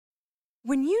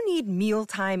When you need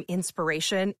mealtime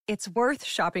inspiration, it's worth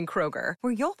shopping Kroger,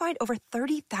 where you'll find over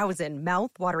 30,000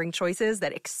 mouth-watering choices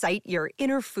that excite your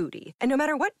inner foodie. And no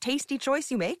matter what tasty choice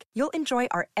you make, you'll enjoy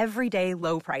our everyday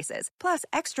low prices, plus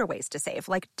extra ways to save,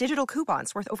 like digital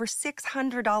coupons worth over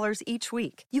 $600 each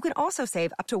week. You can also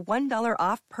save up to $1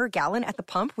 off per gallon at the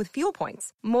pump with fuel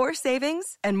points. More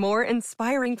savings and more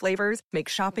inspiring flavors make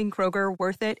shopping Kroger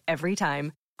worth it every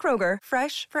time. Kroger,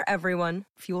 fresh for everyone.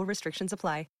 Fuel restrictions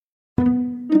apply.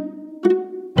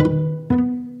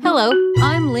 Hello,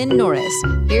 I'm Lynn Norris.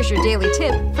 Here's your daily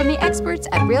tip from the experts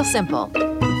at Real Simple.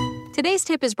 Today's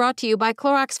tip is brought to you by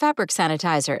Clorox Fabric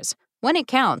Sanitizers. When it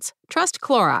counts, trust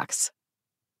Clorox.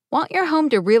 Want your home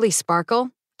to really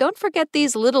sparkle? Don't forget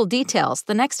these little details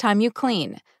the next time you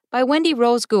clean. By Wendy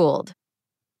Rose Gould.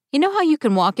 You know how you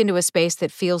can walk into a space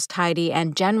that feels tidy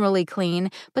and generally clean,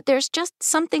 but there's just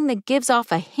something that gives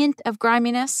off a hint of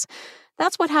griminess?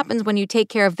 That's what happens when you take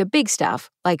care of the big stuff,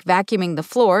 like vacuuming the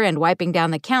floor and wiping down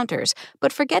the counters,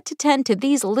 but forget to tend to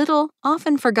these little,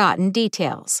 often forgotten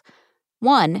details.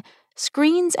 1.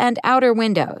 Screens and outer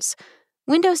windows.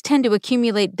 Windows tend to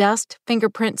accumulate dust,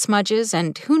 fingerprint smudges,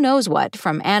 and who knows what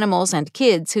from animals and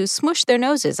kids who smush their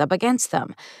noses up against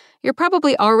them. You're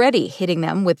probably already hitting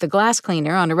them with the glass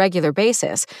cleaner on a regular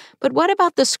basis, but what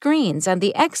about the screens and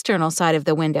the external side of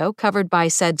the window covered by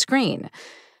said screen?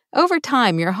 Over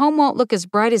time, your home won't look as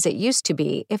bright as it used to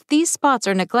be if these spots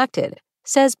are neglected,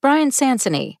 says Brian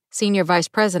Sansony, Senior Vice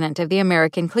President of the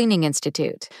American Cleaning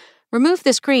Institute. Remove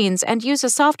the screens and use a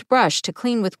soft brush to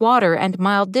clean with water and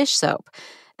mild dish soap.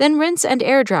 Then rinse and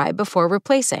air dry before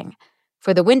replacing.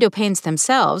 For the window panes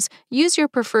themselves, use your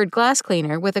preferred glass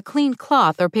cleaner with a clean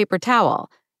cloth or paper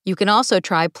towel. You can also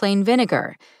try plain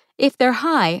vinegar. If they're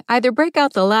high, either break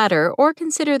out the ladder or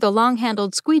consider the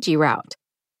long-handled squeegee route.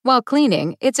 While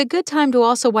cleaning, it's a good time to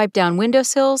also wipe down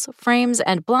windowsills, frames,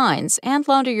 and blinds and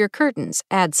launder your curtains,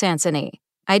 adds Sansony.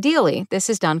 Ideally, this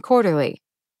is done quarterly.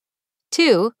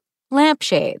 2.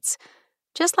 Lampshades.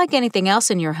 Just like anything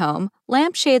else in your home,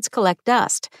 lampshades collect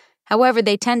dust. However,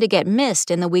 they tend to get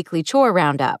missed in the weekly chore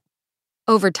roundup.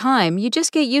 Over time, you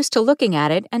just get used to looking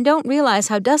at it and don't realize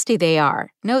how dusty they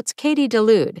are, notes Katie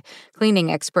DeLude,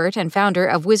 cleaning expert and founder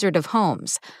of Wizard of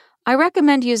Homes. I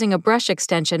recommend using a brush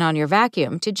extension on your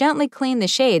vacuum to gently clean the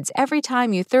shades every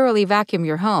time you thoroughly vacuum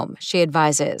your home, she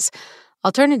advises.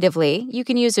 Alternatively, you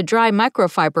can use a dry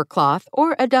microfiber cloth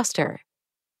or a duster.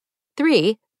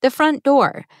 3. The front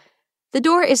door. The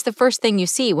door is the first thing you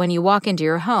see when you walk into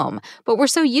your home, but we're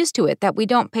so used to it that we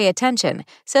don't pay attention,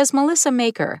 says Melissa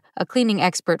Maker, a cleaning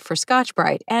expert for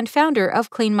Scotch-Brite and founder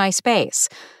of Clean My Space.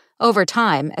 Over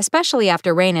time, especially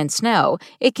after rain and snow,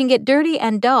 it can get dirty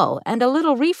and dull, and a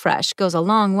little refresh goes a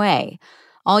long way.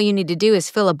 All you need to do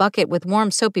is fill a bucket with warm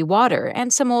soapy water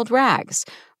and some old rags.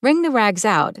 Wring the rags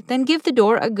out, then give the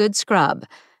door a good scrub.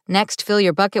 Next, fill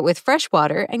your bucket with fresh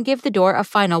water and give the door a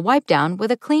final wipe down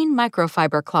with a clean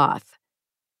microfiber cloth.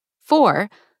 4.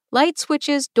 Light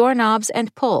switches, doorknobs,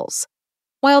 and pulls.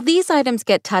 While these items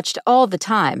get touched all the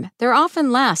time, they're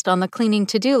often last on the cleaning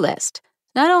to-do list.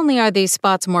 Not only are these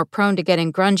spots more prone to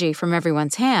getting grungy from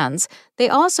everyone's hands, they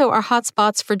also are hot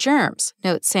spots for germs,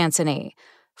 notes Sansony.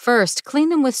 First, clean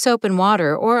them with soap and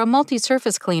water or a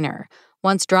multi-surface cleaner.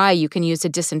 Once dry, you can use a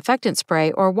disinfectant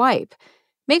spray or wipe.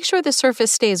 Make sure the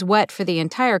surface stays wet for the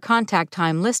entire contact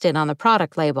time listed on the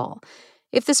product label.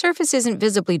 If the surface isn't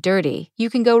visibly dirty, you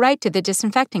can go right to the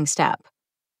disinfecting step.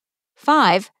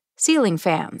 5. Ceiling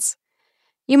fans.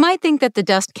 You might think that the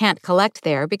dust can't collect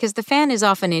there because the fan is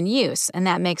often in use and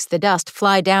that makes the dust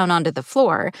fly down onto the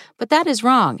floor, but that is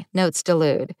wrong, notes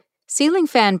DeLude. Ceiling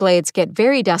fan blades get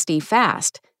very dusty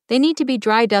fast. They need to be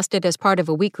dry dusted as part of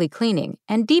a weekly cleaning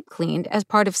and deep cleaned as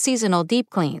part of seasonal deep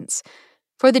cleans.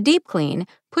 For the deep clean,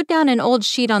 put down an old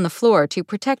sheet on the floor to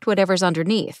protect whatever's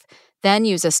underneath. Then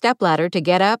use a stepladder to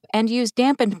get up and use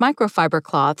dampened microfiber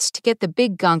cloths to get the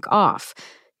big gunk off.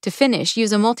 To finish,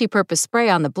 use a multi-purpose spray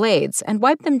on the blades and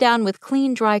wipe them down with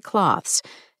clean, dry cloths.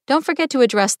 Don't forget to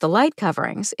address the light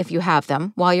coverings, if you have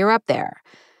them, while you're up there.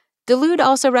 DeLude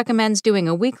also recommends doing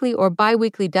a weekly or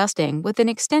bi-weekly dusting with an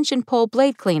extension pole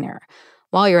blade cleaner.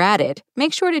 While you're at it,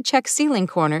 make sure to check ceiling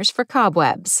corners for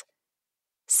cobwebs.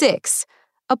 6.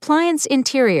 Appliance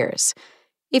interiors.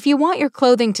 If you want your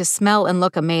clothing to smell and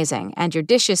look amazing and your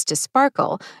dishes to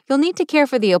sparkle, you'll need to care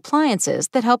for the appliances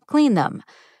that help clean them.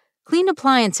 Clean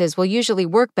appliances will usually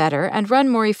work better and run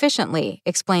more efficiently,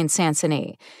 explains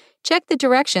Sansony. Check the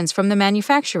directions from the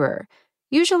manufacturer.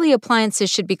 Usually appliances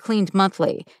should be cleaned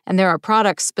monthly, and there are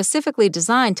products specifically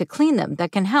designed to clean them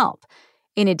that can help.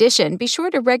 In addition, be sure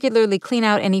to regularly clean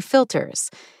out any filters.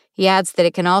 He adds that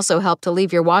it can also help to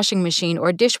leave your washing machine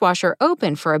or dishwasher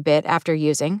open for a bit after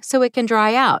using so it can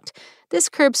dry out. This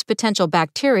curbs potential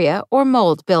bacteria or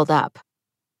mold buildup.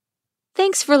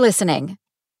 Thanks for listening.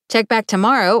 Check back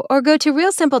tomorrow or go to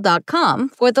realsimple.com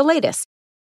for the latest.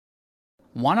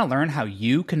 Want to learn how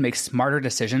you can make smarter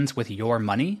decisions with your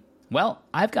money? Well,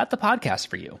 I've got the podcast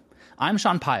for you. I'm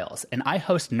Sean Piles, and I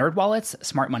host NerdWallet's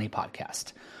Smart Money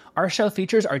Podcast. Our show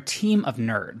features our team of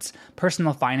nerds,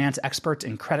 personal finance experts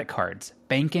in credit cards,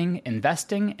 banking,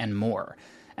 investing, and more.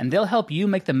 And they'll help you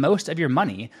make the most of your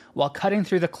money while cutting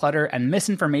through the clutter and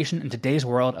misinformation in today's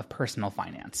world of personal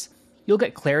finance. You'll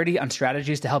get clarity on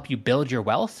strategies to help you build your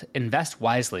wealth, invest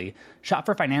wisely, shop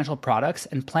for financial products,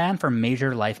 and plan for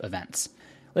major life events.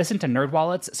 Listen to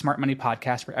NerdWallet's Smart Money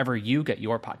Podcast wherever you get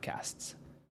your podcasts.